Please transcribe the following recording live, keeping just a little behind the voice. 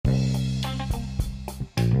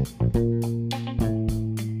You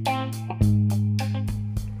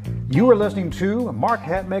are listening to Mark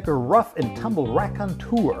Hatmaker Rough and Tumble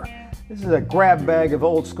Raconteur. This is a grab bag of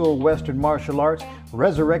old school Western martial arts,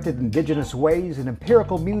 resurrected indigenous ways, and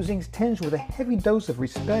empirical musings tinged with a heavy dose of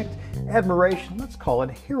respect, admiration, let's call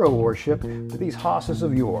it hero worship, for these hosses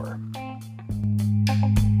of yore.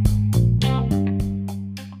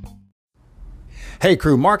 Hey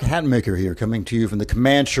crew, Mark Hatmaker here, coming to you from the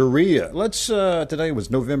Comanche. Today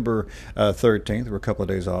was November 13th. We're a couple of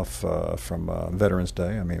days off from Veterans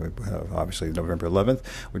Day. I mean, obviously November 11th,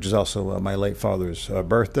 which is also my late father's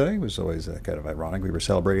birthday. It was always kind of ironic. We were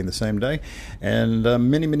celebrating the same day. And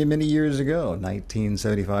many years ago,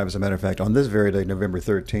 1975, as a matter of fact, on this very day, November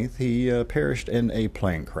 13th, he perished in a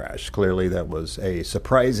plane crash. Clearly, that was a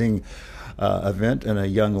surprising event in a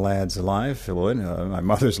young lad's life, well, in my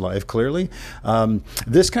mother's life, clearly.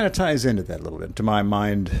 This kind of ties into that a little bit, to my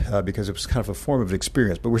mind, because it was kind of a formative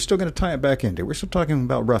experience, but we're still going to tie it back into it. We're still talking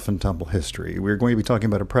about rough and tumble history. We're going to be talking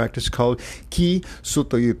about a practice called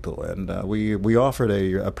Sutai'tu, and we offered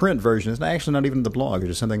a print version. It's actually not even the blog. It's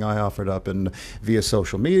just something I offered up via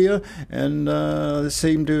social media, and it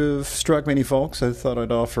seemed to have struck many folks. I thought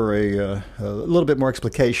I'd offer a little bit more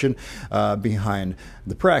explication behind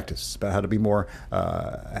the practice, about how to be more,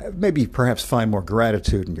 maybe perhaps find more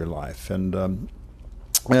gratitude in your life. And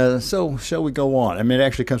so shall we go on? I mean, it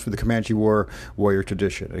actually comes from the Comanche warrior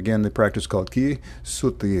tradition. Again, the practice called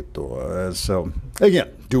Sutai'tu. So again,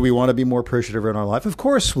 do we want to be more appreciative in our life? Of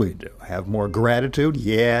course we do. Have more gratitude?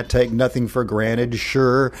 Yeah. Take nothing for granted?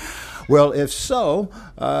 Sure. Well, if so,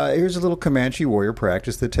 here's a little Comanche warrior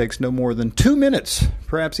practice that takes no more than 2 minutes,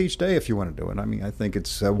 perhaps each day if you want to do it. I mean, I think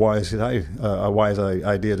it's a wise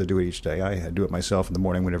idea to do it each day. I do it myself in the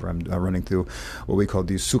morning whenever I'm running through what we call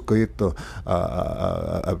the Sutai'tu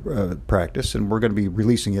practice, and we're going to be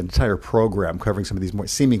releasing an entire program covering some of these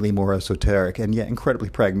seemingly more esoteric and yet incredibly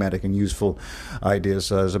pragmatic and useful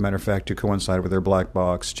ideas, as a matter of fact, to coincide with their Black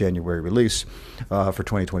Box January release for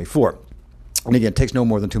 2024. And again, it takes no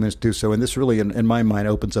more than 2 minutes to do so. And this really, in my mind,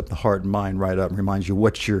 opens up the heart and mind right up and reminds you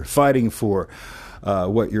what you're fighting for,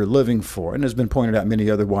 what you're living for. And there's been pointed out many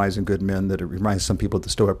other wise and good men that it reminds some people of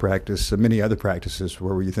the Stoic practice, and many other practices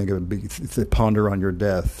where you think of ponder on your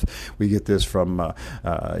death. We get this from,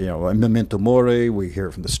 Memento Mori. We hear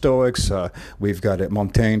it from the Stoics. We've got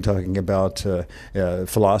Montaigne talking about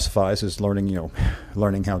philosophizes,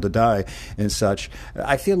 learning how to die and such.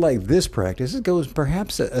 I feel like this practice, it goes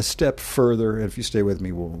perhaps a step further. If you stay with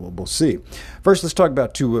me, we'll see. First, let's talk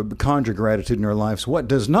about to conjure gratitude in our lives. What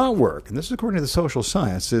does not work, and this is according to the social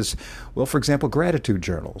science, is, well, for example, gratitude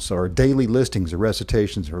journals or daily listings or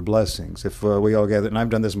recitations or blessings. If we all gather, and I've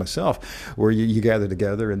done this myself, where you gather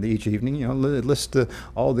together and each evening, list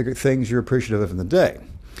all the things you're appreciative of in the day.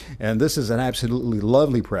 And this is an absolutely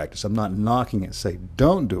lovely practice. I'm not knocking it, say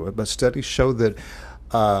don't do it, but studies show that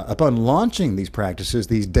upon launching these practices,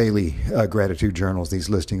 these daily gratitude journals, these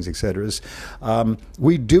listings, etc.,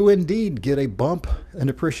 we do indeed get a bump in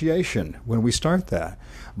appreciation when we start that.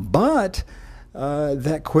 But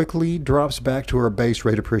that quickly drops back to our base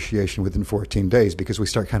rate appreciation within 14 days, because we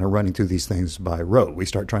start kind of running through these things by rote. We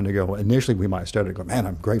start trying to go, initially we might start to go, man,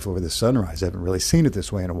 I'm grateful for this sunrise. I haven't really seen it this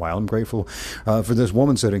way in a while. I'm grateful for this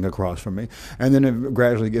woman sitting across from me. And then it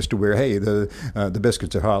gradually gets to where, hey, the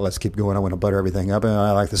biscuits are hot. Let's keep going. I want to butter everything up. And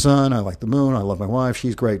I like the sun. I like the moon. I love my wife.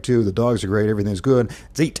 She's great too. The dogs are great. Everything's good.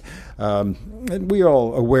 Let's eat. And we're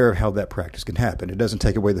all aware of how that practice can happen. It doesn't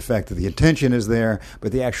take away the fact that the intention is there,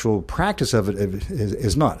 but the actual practice of it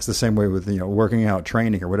is not. It's the same way with working out,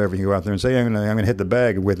 training, or whatever. You go out there and say, I'm going to hit the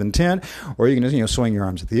bag with intent, or you can just swing your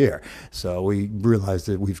arms at the air. So we realize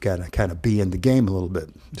that we've got to kind of be in the game a little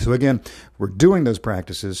bit. So again, we're doing those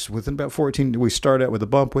practices within about 14. We start out with a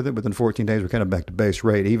bump with it. Within 14 days, we're kind of back to base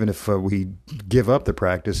rate. Even if we give up the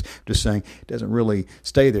practice, just saying it doesn't really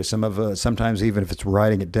stay there. Sometimes even if it's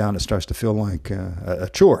writing it down, it starts to feel like a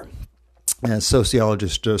chore. As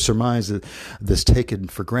sociologists surmise that this taken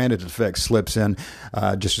for granted effect slips in,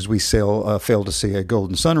 just as we fail to see a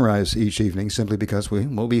golden sunrise each evening, simply because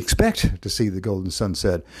we expect to see the golden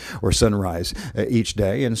sunset or sunrise each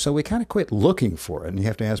day, and so we kind of quit looking for it. And you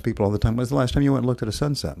have to ask people all the time, when's the last time you went and looked at a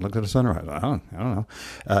sunset, looked at a sunrise? I don't know.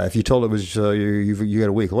 If you told it was you got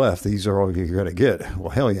a week left, these are all you're going to get. Well,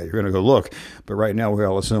 hell yeah, you're going to go look. But right now we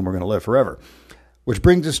all assume we're going to live forever. Which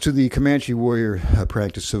brings us to the Comanche warrior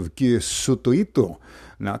practice of Sutai'tu,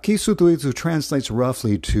 Now, ki Sutai'tu translates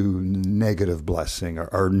roughly to negative blessing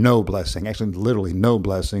or no blessing. Actually, literally no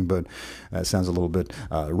blessing, but that sounds a little bit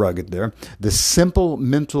rugged there. The simple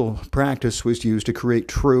mental practice was used to create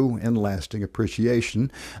true and lasting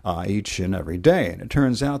appreciation each and every day. And it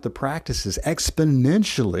turns out the practice is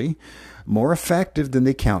exponentially more effective than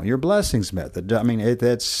the count your blessings method. I mean,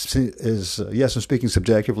 yes, I'm speaking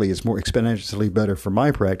subjectively, it's more exponentially better for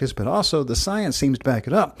my practice, but also the science seems to back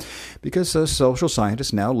it up because social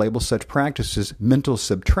scientists now label such practices mental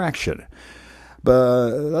subtraction.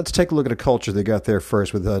 But let's take a look at a culture they got there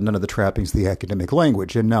first with none of the trappings of the academic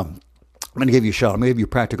language. And now, I'm going to give you a shot. I'm going to give you a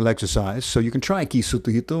practical exercise so you can try ki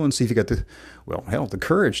Sutai'tu and see if you got the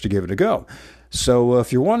courage to give it a go. So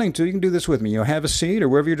if you're wanting to, you can do this with me. Have a seat or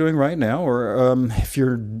wherever you're doing right now, or if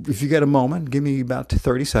you get a moment, give me about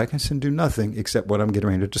 30 seconds and do nothing except what I'm getting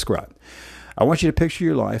ready to describe. I want you to picture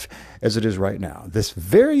your life as it is right now, this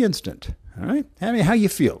very instant. All right? I mean, how you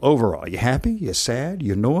feel overall? You happy? You sad?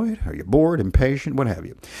 You annoyed? Are you bored? Impatient? What have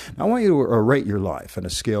you? Now, I want you to rate your life on a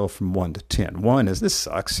scale from 1 to 10. 1 is this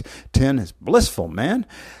sucks. 10 is blissful, man.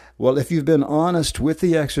 Well, if you've been honest with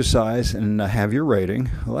the exercise and have your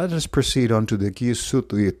rating, let us proceed on to the ki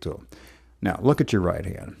Sutai'tu. Now, look at your right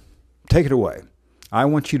hand. Take it away. I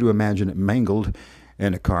want you to imagine it mangled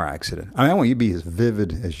in a car accident. I want you to be as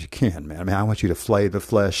vivid as you can, man. I want you to flay the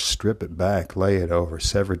flesh, strip it back, lay it over,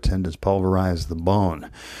 sever tendons, pulverize the bone.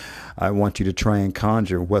 I want you to try and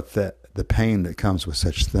conjure what the pain that comes with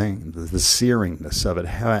such thing, the searingness of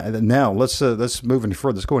it. Now, let's move any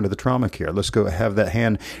further. Let's go into the trauma care. Let's go have that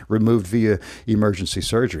hand removed via emergency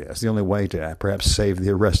surgery. That's the only way to perhaps save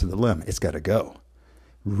the rest of the limb. It's got to go.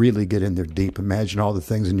 Really get in there deep. Imagine all the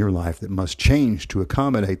things in your life that must change to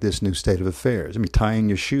accommodate this new state of affairs. I mean, tying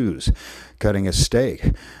your shoes, cutting a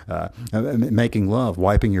steak, making love,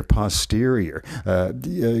 wiping your posterior.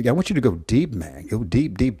 I want you to go deep, man. Go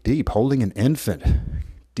deep, deep, deep. Holding an infant.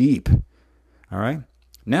 Deep. All right?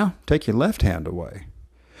 Now, take your left hand away.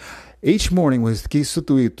 Each morning with ki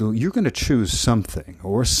Sutai'tu, you're going to choose something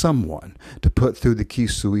or someone to put through the ki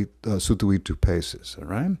Sutai'tu paces, all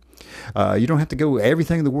right? You don't have to go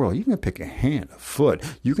everything in the world. You're going to pick a hand, a foot.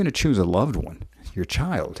 You're going to choose a loved one, your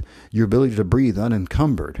child, your ability to breathe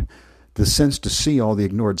unencumbered, the sense to see all the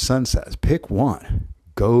ignored sunsets. Pick one.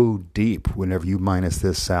 Go deep whenever you minus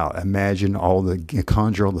this out. Imagine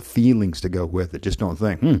conjure all the feelings to go with it. Just don't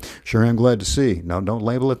think, sure am glad to see. No, don't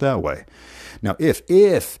label it that way. Now, if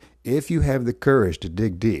you have the courage to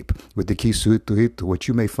dig deep with the ki Sutai'tu, what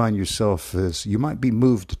you may find yourself is you might be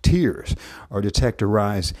moved to tears or detect a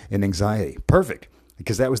rise in anxiety. Perfect.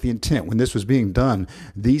 Because that was the intent. When this was being done,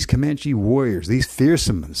 these Comanche warriors, these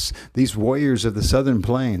fearsomes, these warriors of the southern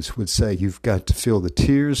plains would say, you've got to feel the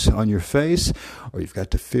tears on your face, or you've got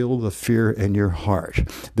to feel the fear in your heart.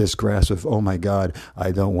 This grasp of, oh my God, I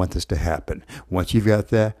don't want this to happen. Once you've got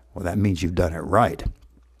that, well, that means you've done it right.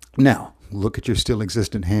 Now, look at your still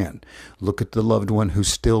existent hand. Look at the loved one who's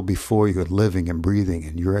still before you and living and breathing,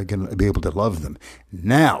 and you're going to be able to love them.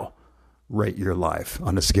 Now, rate your life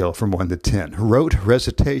on a scale from 1 to 10. Rote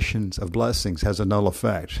recitations of blessings has a null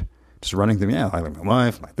effect. Just running them, I like my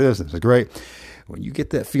wife, like this is great. When you get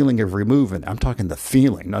that feeling of removing, I'm talking the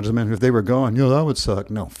feeling, not just if they were gone, that would suck.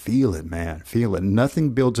 No, feel it, man. Feel it.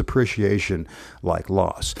 Nothing builds appreciation like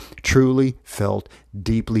loss. Truly felt,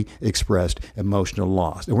 deeply expressed emotional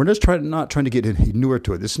loss. And we're just not trying to get inured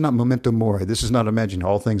to it. This is not memento mori. This is not imagining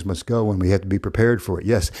all things must go and we have to be prepared for it.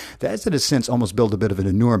 Yes, that's in a sense almost build a bit of an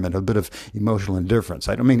inurement, a bit of emotional indifference.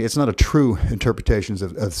 I mean, it's not a true interpretation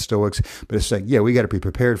of Stoics, but it's saying, we got to be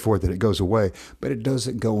prepared for it, that it goes away, but it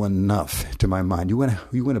doesn't go enough to my mind. You want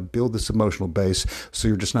to build this emotional base so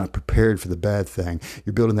you're just not prepared for the bad thing.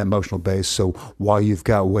 You're building that emotional base so while you've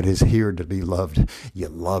got what is here to be loved, you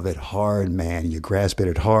love it hard, man. You grasp at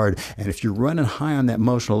it hard. And if you're running high on that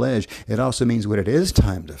emotional edge, it also means when it is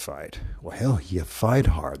time to fight, well, hell, you fight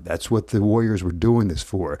hard. That's what the warriors were doing this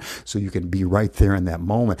for, so you can be right there in that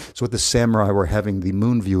moment. So what the samurai were having the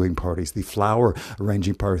moon viewing parties, the flower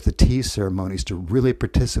arranging parties, the tea ceremonies to really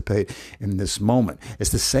participate in this moment.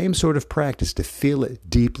 It's the same sort of practice to feel it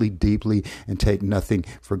deeply, deeply, and take nothing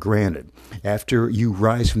for granted. After you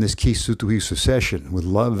rise from this ki Sutai'tu session with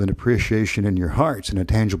love and appreciation in your hearts and a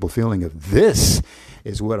tangible feeling of this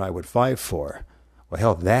is what I would fight for. Well,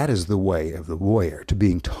 hell, that is the way of the warrior, to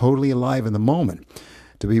being totally alive in the moment,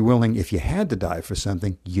 to be willing, if you had to die for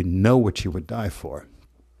something, you know what you would die for.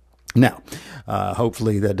 Now,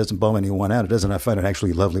 hopefully that doesn't bum anyone out. It doesn't. I find it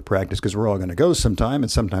actually lovely practice because we're all going to go sometime, and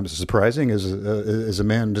sometimes it's surprising as a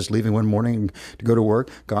man just leaving one morning to go to work,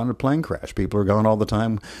 gone in a plane crash. People are gone all the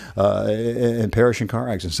time and perish in car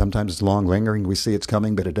accidents. Sometimes it's long lingering. We see it's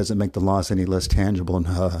coming, but it doesn't make the loss any less tangible and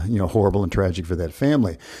horrible and tragic for that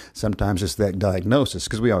family. Sometimes it's that diagnosis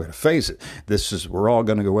because we all got to face it. We're all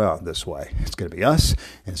going to go out this way. It's going to be us,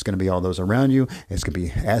 and it's going to be all those around you. And it's going to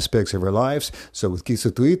be aspects of our lives. So with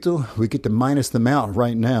Sutai'tu, we get to minus them out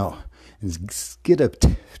right now and get a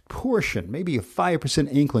portion, maybe a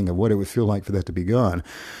 5% inkling of what it would feel like for that to be gone.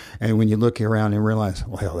 And when you look around and realize,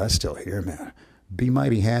 well, that's still here, man, be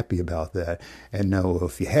mighty happy about that. And know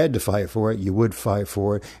if you had to fight for it, you would fight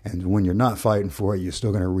for it. And when you're not fighting for it, you're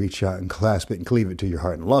still going to reach out and clasp it and cleave it to your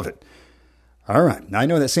heart and love it. All right. I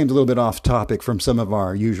know that seems a little bit off topic from some of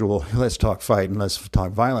our usual, let's talk fight and let's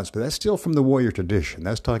talk violence, but that's still from the warrior tradition.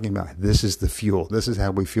 That's talking about this is the fuel. This is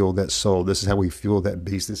how we fuel that soul. This is how we fuel that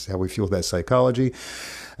beast. This is how we fuel that psychology.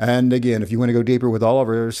 And again, if you want to go deeper with all of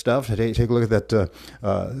our stuff, take a look at that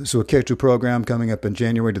Sutai'tu program coming up in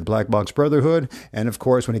January to the Black Box Brotherhood. And of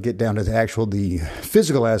course, when you get down to the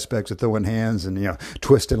physical aspects of throwing hands and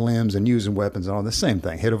twisting limbs and using weapons and all the same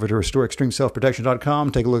thing, head over to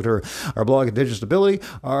RestoreExtremeSelfProtection.com. Take a look at our blog at Digital Stability.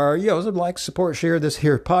 Or like, support, share this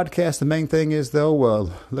here podcast. The main thing is though,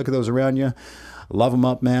 look at those around you. Love them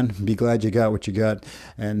up, man. Be glad you got what you got,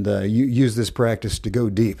 and you use this practice to go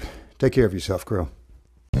deep. Take care of yourself, Krill.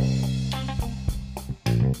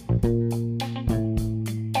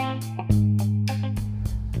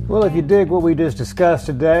 Well, if you dig what we just discussed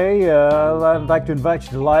today, I'd like to invite you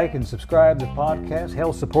to like and subscribe to the podcast.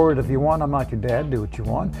 Hell, support it if you want. I'm not your dad. Do what you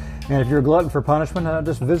want. And if you're a glutton for punishment,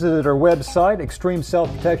 just visit our website,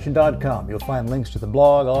 ExtremeSelfProtection.com. You'll find links to the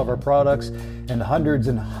blog, all of our products, and hundreds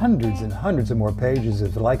and hundreds and hundreds of more pages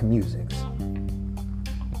of like musings.